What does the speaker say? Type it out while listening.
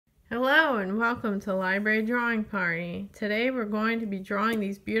Hello and welcome to Library Drawing Party. Today we're going to be drawing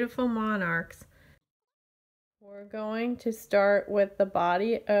these beautiful monarchs. We're going to start with the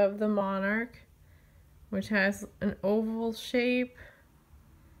body of the monarch, which has an oval shape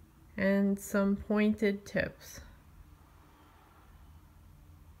and some pointed tips.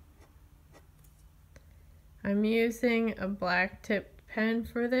 I'm using a black tipped pen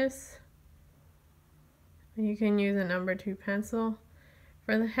for this. You can use a number 2 pencil.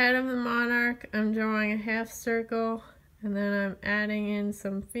 For the head of the monarch, I'm drawing a half circle and then I'm adding in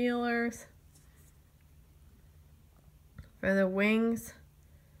some feelers. For the wings,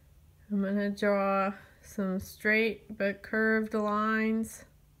 I'm going to draw some straight but curved lines,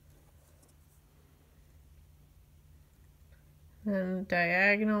 then a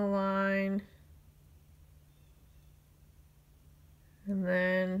diagonal line, and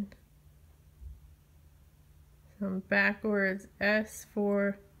then some backwards S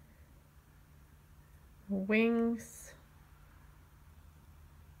for wings.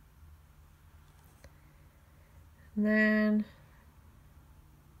 And then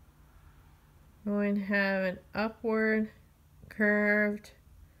I'm going to have an upward curved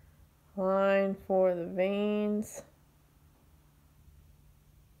line for the veins.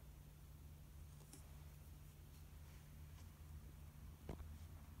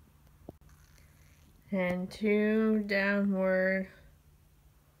 And 2 downward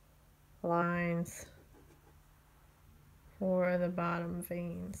lines for the bottom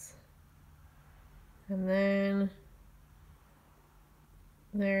veins. And then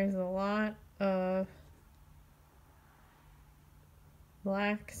there's a lot of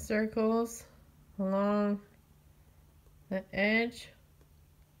black circles along the edge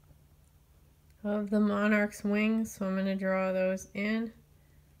of the monarch's wings, so I'm going to draw those in.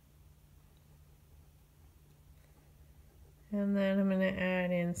 And then I'm going to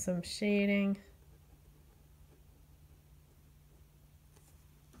add in some shading.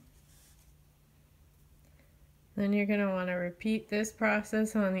 Then you're going to want to repeat this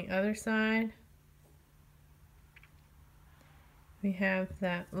process on the other side. We have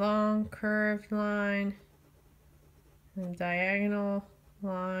that long curved line, and diagonal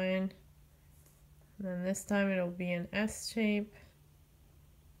line, and then this time it'll be an S shape.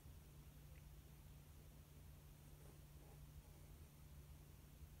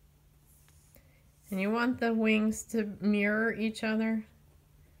 And you want the wings to mirror each other.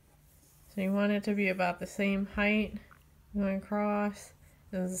 So you want it to be about the same height going across,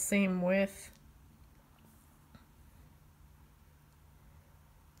 and the same width.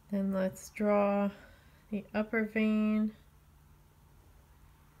 Then let's draw the upper vein.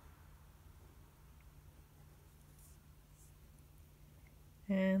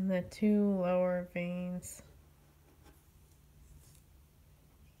 And the 2 lower veins.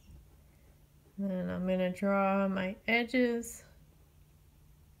 Then I'm going to draw my edges.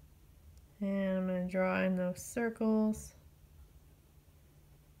 And I'm going to draw in those circles.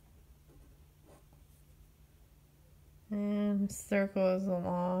 And circles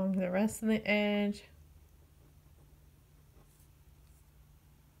along the rest of the edge.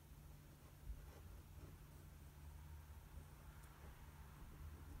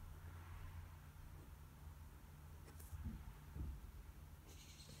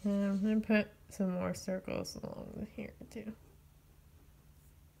 And I'm going to put some more circles along here too.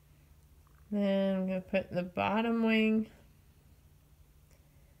 Then I'm going to put the bottom wing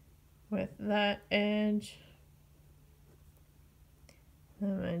with that edge.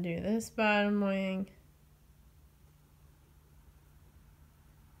 Then I'm going to do this bottom wing.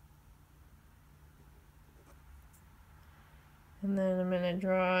 And then I'm going to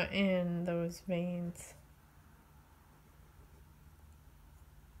draw in those veins.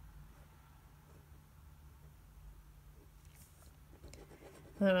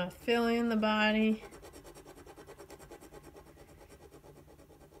 Then I'll fill in the body.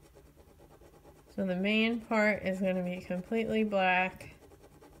 So the main part is going to be completely black.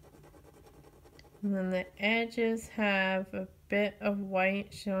 And then the edges have a bit of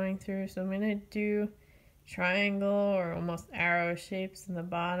white showing through. So I'm going to do triangle or almost arrow shapes in the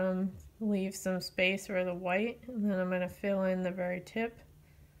bottom. Leave some space for the white. And then I'm going to fill in the very tip.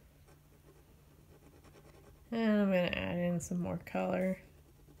 And I'm going to add in some more color.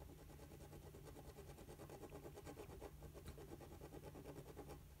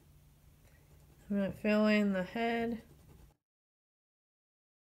 I'm going to fill in the head.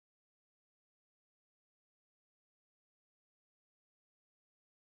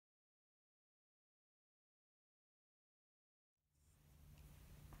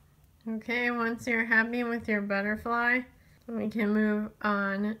 Okay, once you're happy with your butterfly, We can move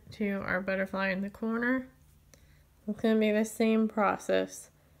on to our butterfly in the corner. It's going to be the same process.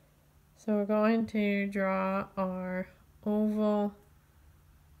 So we're going to draw our oval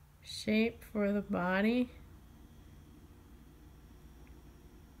shape for the body.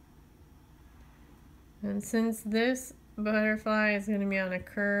 And since this butterfly is going to be on a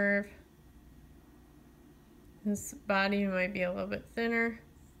curve, this body might be a little bit thinner.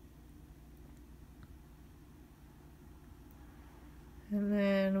 And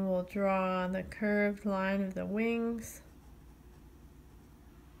then we'll draw the curved line of the wings.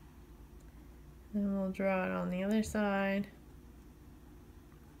 And we'll draw it on the other side.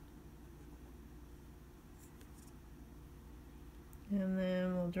 And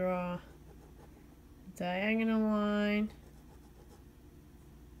then we'll draw a diagonal line.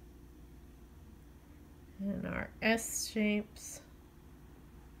 And our S shapes.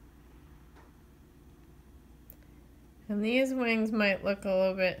 And these wings might look a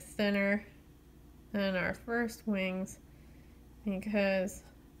little bit thinner than our first wings because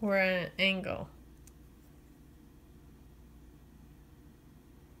we're at an angle.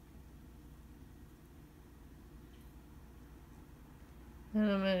 Then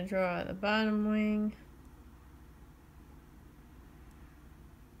I'm going to draw the bottom wing.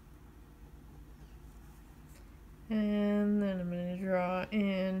 And then I'm going to draw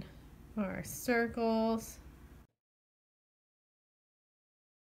in our circles.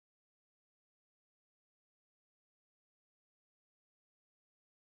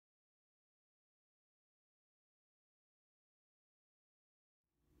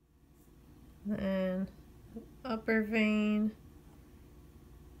 And upper vein,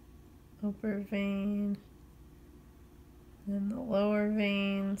 and the lower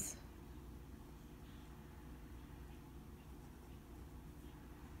veins.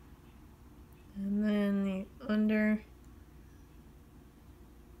 And then the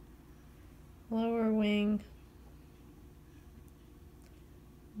lower wing.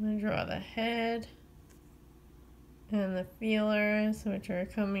 I'm going to draw the head and the feelers, which are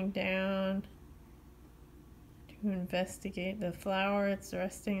coming down to investigate the flower it's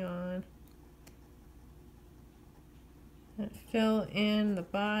resting on. And fill in the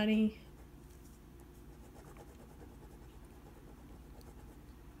body.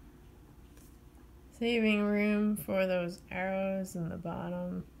 Saving room for those arrows in the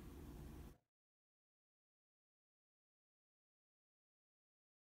bottom.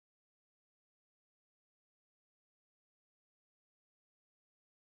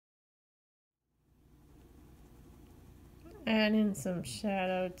 Add in some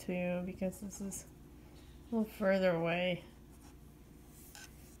shadow too, because this is a little further away.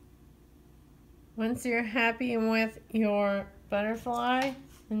 Once you're happy with your butterfly,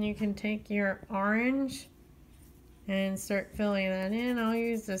 then you can take your orange and start filling that in. I'll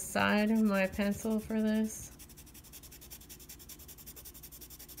use the side of my pencil for this.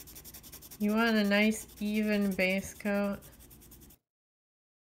 You want a nice even base coat.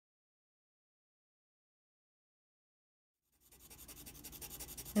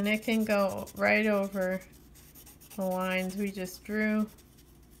 And it can go right over the lines we just drew.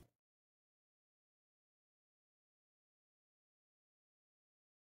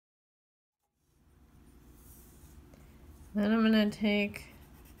 Then I'm going to take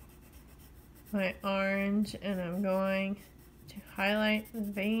my orange and I'm going to highlight the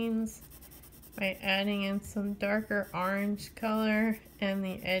veins by adding in some darker orange color and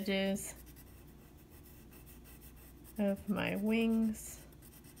the edges of my wings.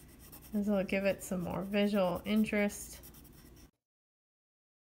 This will give it some more visual interest.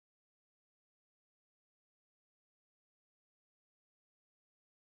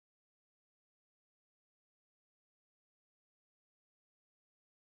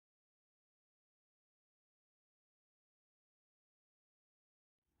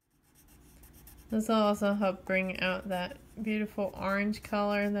 This will also help bring out that beautiful orange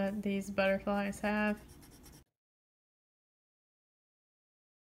color that these butterflies have.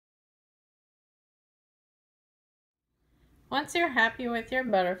 Once you're happy with your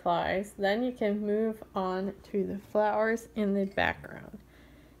butterflies, then you can move on to the flowers in the background.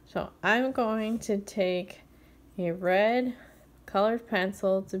 So I'm going to take a red colored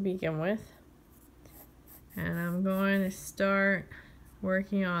pencil to begin with, and I'm going to start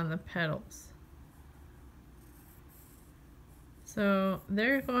working on the petals. So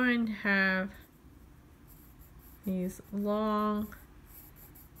they're going to have these long,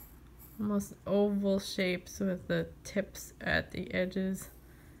 almost oval shapes with the tips at the edges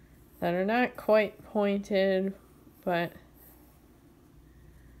that are not quite pointed, but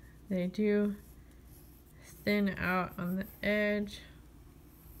they do thin out on the edge.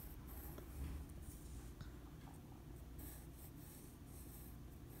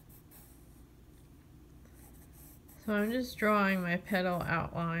 So I'm just drawing my petal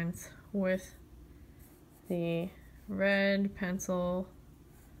outlines with the red pencil.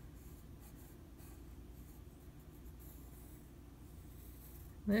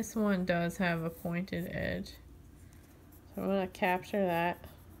 This one does have a pointed edge, so I'm going to capture that.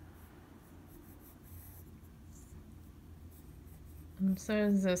 And so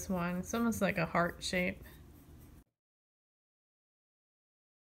is this one. It's almost like a heart shape.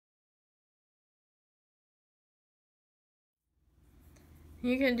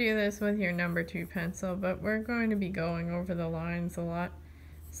 You can do this with your number 2 pencil, but we're going to be going over the lines a lot.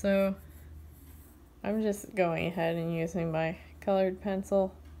 So I'm just going ahead and using my colored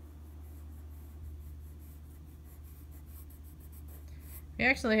pencil. We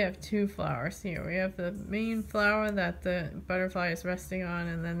actually have 2 flowers here. We have the main flower that the butterfly is resting on,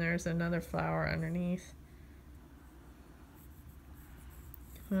 and then there's another flower underneath.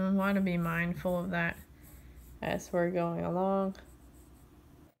 We want to be mindful of that as we're going along.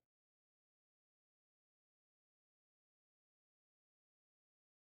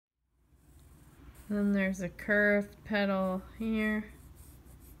 Then there's a curved petal here.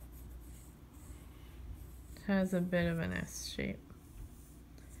 It has a bit of an S shape.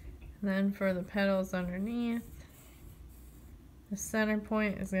 And then for the petals underneath, the center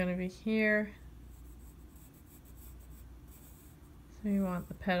point is going to be here. So you want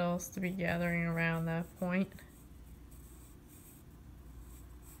the petals to be gathering around that point.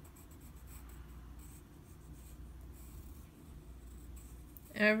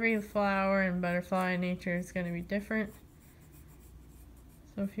 Every flower and butterfly in nature is going to be different.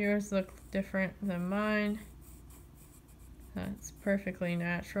 So if yours look different than mine, that's perfectly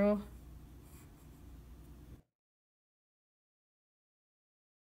natural.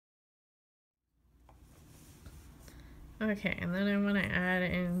 Okay, and then I'm going to add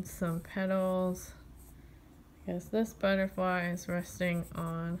in some petals because this butterfly is resting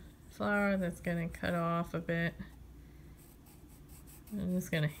on a flower that's going to cut off a bit. I'm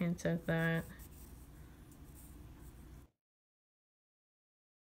just going to hint at that.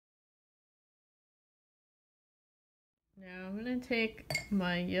 Now I'm going to take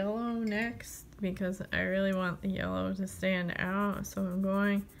my yellow next because I really want the yellow to stand out. So I'm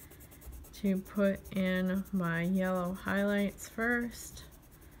going to put in my yellow highlights first.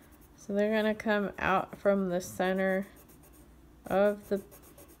 So they're going to come out from the center of the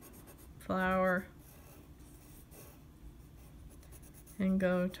flower and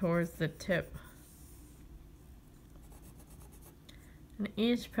go towards the tip. And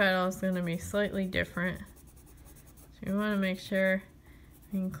each petal is going to be slightly different. So you want to make sure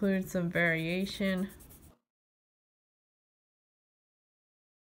you include some variation.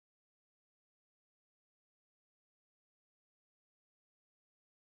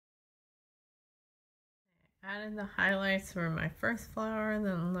 Added the highlights for my first flower,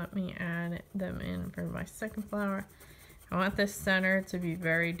 then let me add them in for my second flower. I want this center to be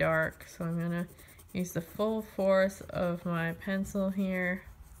very dark, so I'm going to use the full force of my pencil here.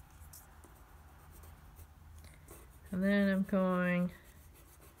 And then I'm going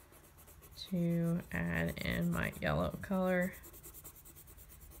to add in my yellow color.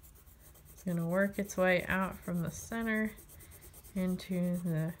 It's going to work its way out from the center into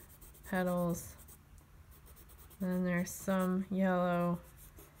the petals. Then there's some yellow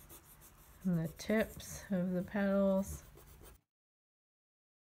on the tips of the petals.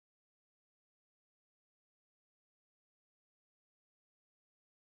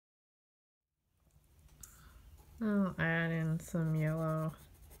 I'll add in some yellow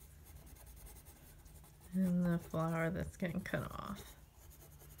in the flower that's getting cut off.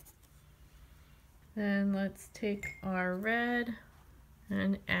 Then let's take our red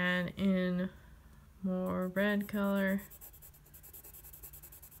and add in more red color.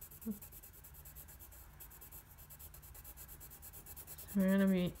 We're going to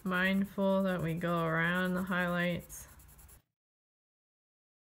be mindful that we go around the highlights.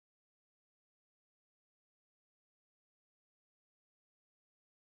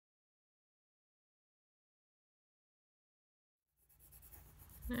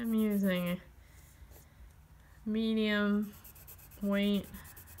 I'm using a medium weight,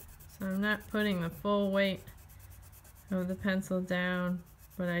 so I'm not putting the full weight of the pencil down,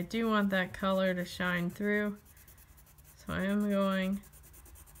 but I do want that color to shine through. So I am going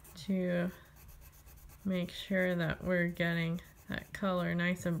to make sure that we're getting that color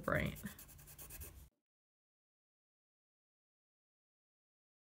nice and bright.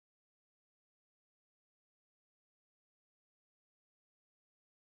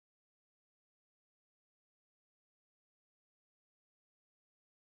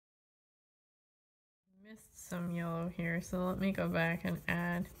 Missed some yellow here, so let me go back and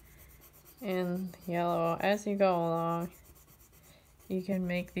add in yellow. As you go along, you can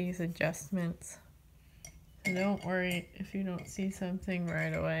make these adjustments. So don't worry if you don't see something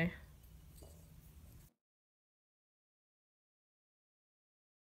right away.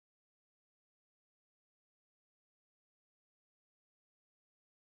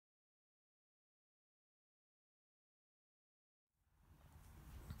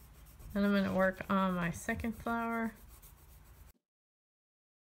 And I'm going to work on my second flower.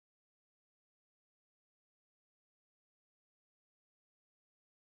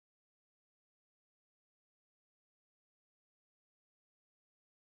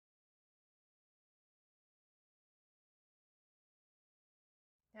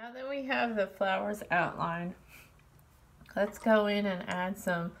 Now that we have the flowers outlined, let's go in and add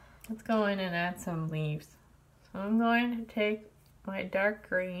some leaves. So I'm going to take my dark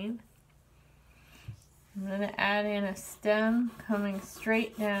green. I'm going to add in a stem coming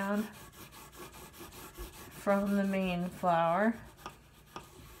straight down from the main flower.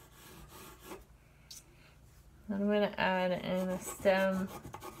 I'm going to add in a stem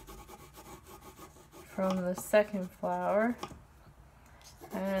from the second flower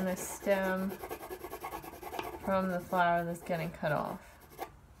and a stem from the flower that's getting cut off.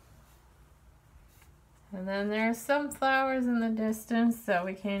 And then there's some flowers in the distance that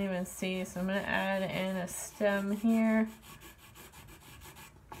we can't even see, so I'm going to add in a stem here.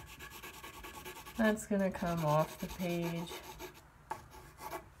 That's going to come off the page.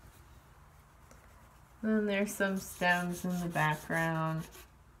 Then there's some stems in the background.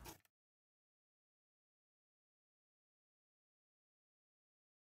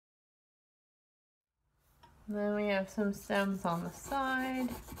 And then we have some stems on the side.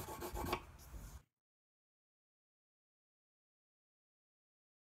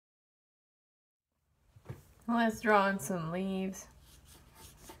 Let's draw in some leaves.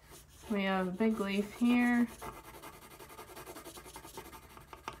 We have a big leaf here.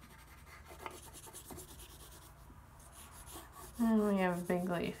 And we have a big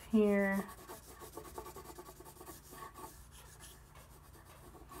leaf here.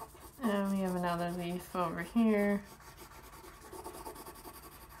 And we have another leaf over here.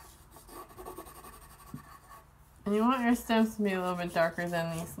 And you want your stems to be a little bit darker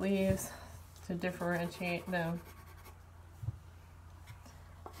than these leaves to differentiate them.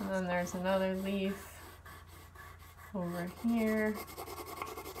 And then there's another leaf over here.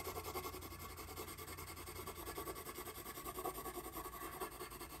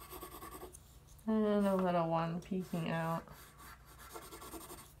 And a little one peeking out.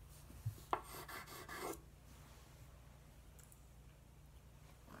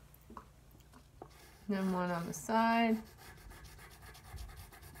 And one on the side.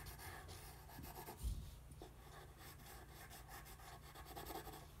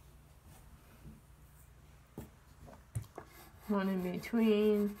 One in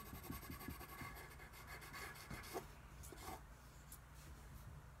between.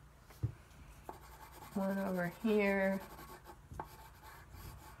 One over here.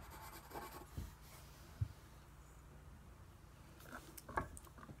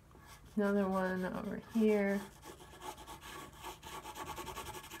 Another one over here.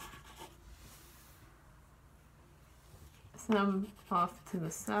 Some off to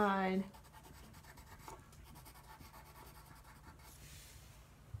the side.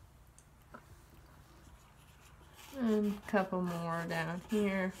 And a couple more down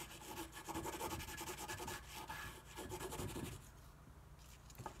here.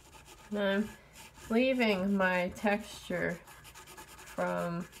 And I'm leaving my texture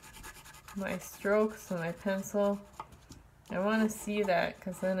from my strokes and my pencil. I want to see that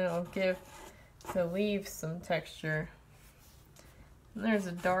because then it'll give the leaves some texture. And there's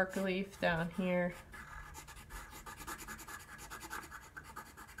a dark leaf down here.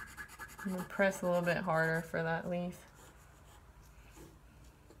 I'm going to press a little bit harder for that leaf.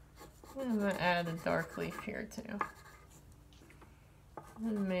 And I'm going to add a dark leaf here too.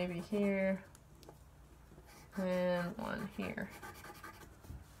 And maybe here. And one here.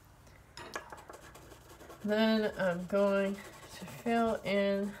 Then I'm going to fill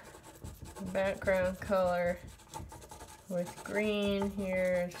in the background color with green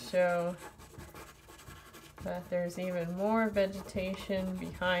here to show that there's even more vegetation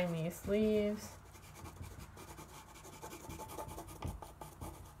behind these leaves.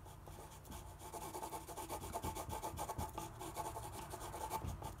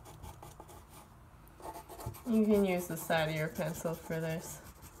 You can use the side of your pencil for this.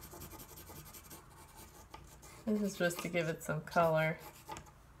 This is just to give it some color.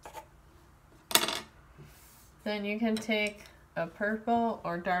 Then you can take a purple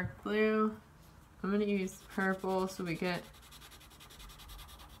or dark blue. I'm going to use purple so we get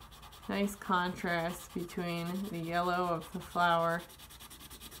nice contrast between the yellow of the flower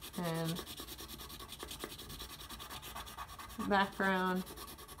and the background.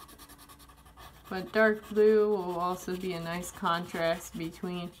 But dark blue will also be a nice contrast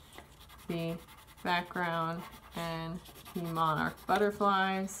between the background and the monarch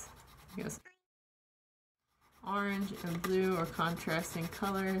butterflies, because orange and blue are contrasting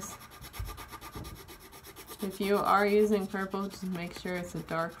colors. If you are using purple, just make sure it's a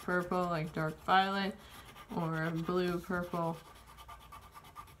dark purple, like dark violet, or a blue purple,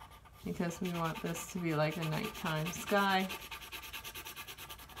 because we want this to be like a nighttime sky.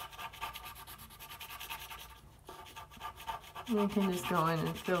 We can just go in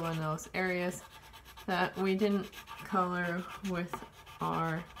and fill in those areas that we didn't color with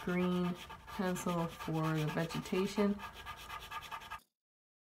our green pencil for the vegetation.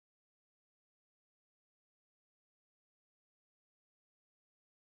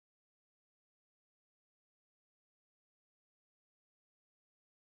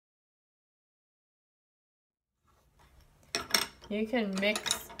 You can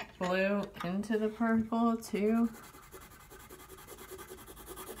mix blue into the purple too.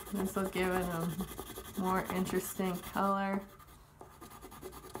 This will give it a more interesting color.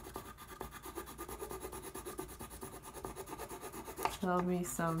 There'll be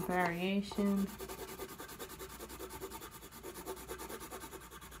some variation.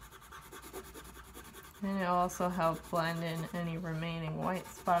 And it'll also help blend in any remaining white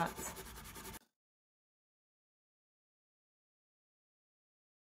spots.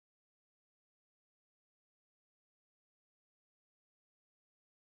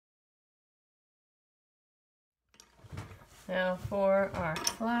 Now for our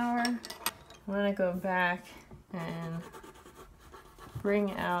flower, I'm going to go back and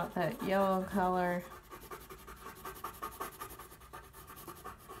bring out that yellow color.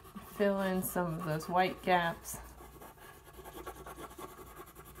 Fill in some of those white gaps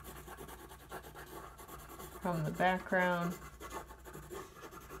from the background,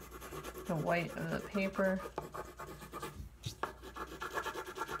 the white of the paper.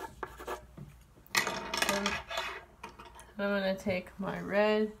 I'm going to take my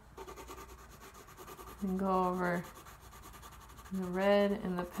red and go over the red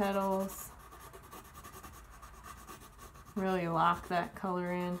in the petals. Really lock that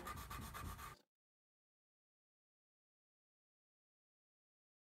color in.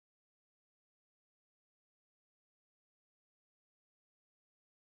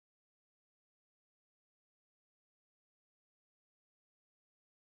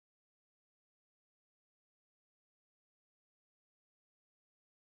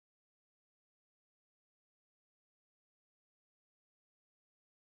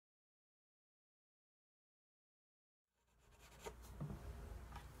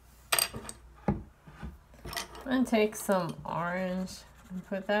 I'm going to take some orange and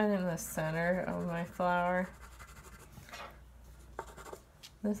put that in the center of my flower.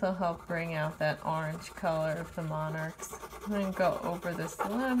 This will help bring out that orange color of the monarchs. I'm going to go over this a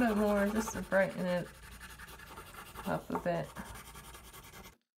little bit more just to brighten it up a bit.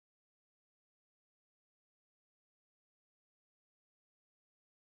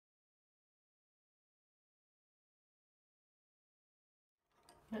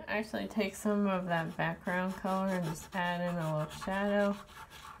 Actually take some of that background color and just add in a little shadow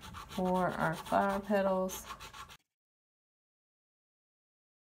for our flower petals.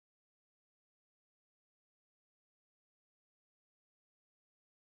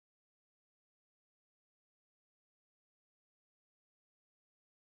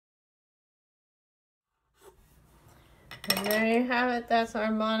 And there you have it. That's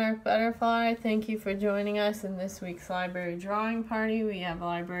our monarch butterfly. Thank you for joining us in this week's library drawing party. We have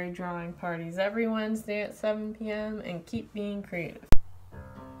library drawing parties every Wednesday at 7 p.m. and keep being creative.